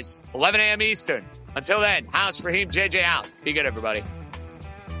wise guys, 11 a.m. Eastern. Until then, House, Raheem, JJ out. Be good, everybody.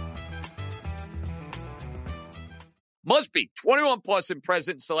 Must be 21 plus in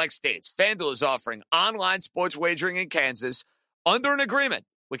present select states. FanDuel is offering online sports wagering in Kansas under an agreement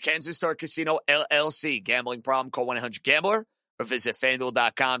with Kansas Star Casino LLC. Gambling problem? Call 1-800-GAMBLER or visit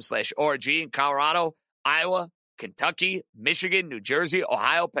FanDuel.com/ORG in Colorado, Iowa, Kentucky, Michigan, New Jersey,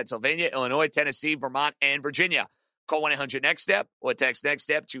 Ohio, Pennsylvania, Illinois, Tennessee, Vermont, and Virginia. Call 1-800-NEXT-STEP or text NEXT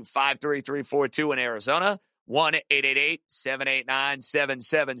STEP to 53342 in Arizona,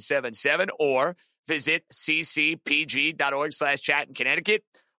 1-888-789-7777, or visit ccpg.org/chat in Connecticut,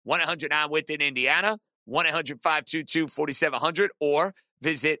 1-800-9-WITH in Indiana, 1-800-522-4700, or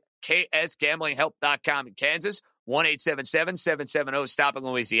visit ksgamblinghelp.com in Kansas, 1-877-770-STOP in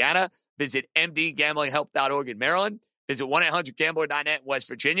Louisiana. Visit mdgamblinghelp.org in Maryland. Visit 1-800-GAMBLER.net in West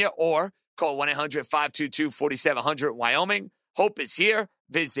Virginia, or call 1-800-522-4700 in Wyoming. Hope is here.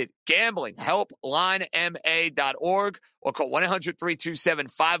 Visit gamblinghelplinema.org or call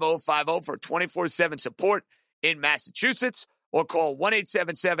 1-800-327-5050 for 24/7 support in Massachusetts, or call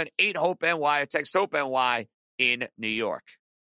 1-877-8-HOPE-NY or text HOPE-NY in New York.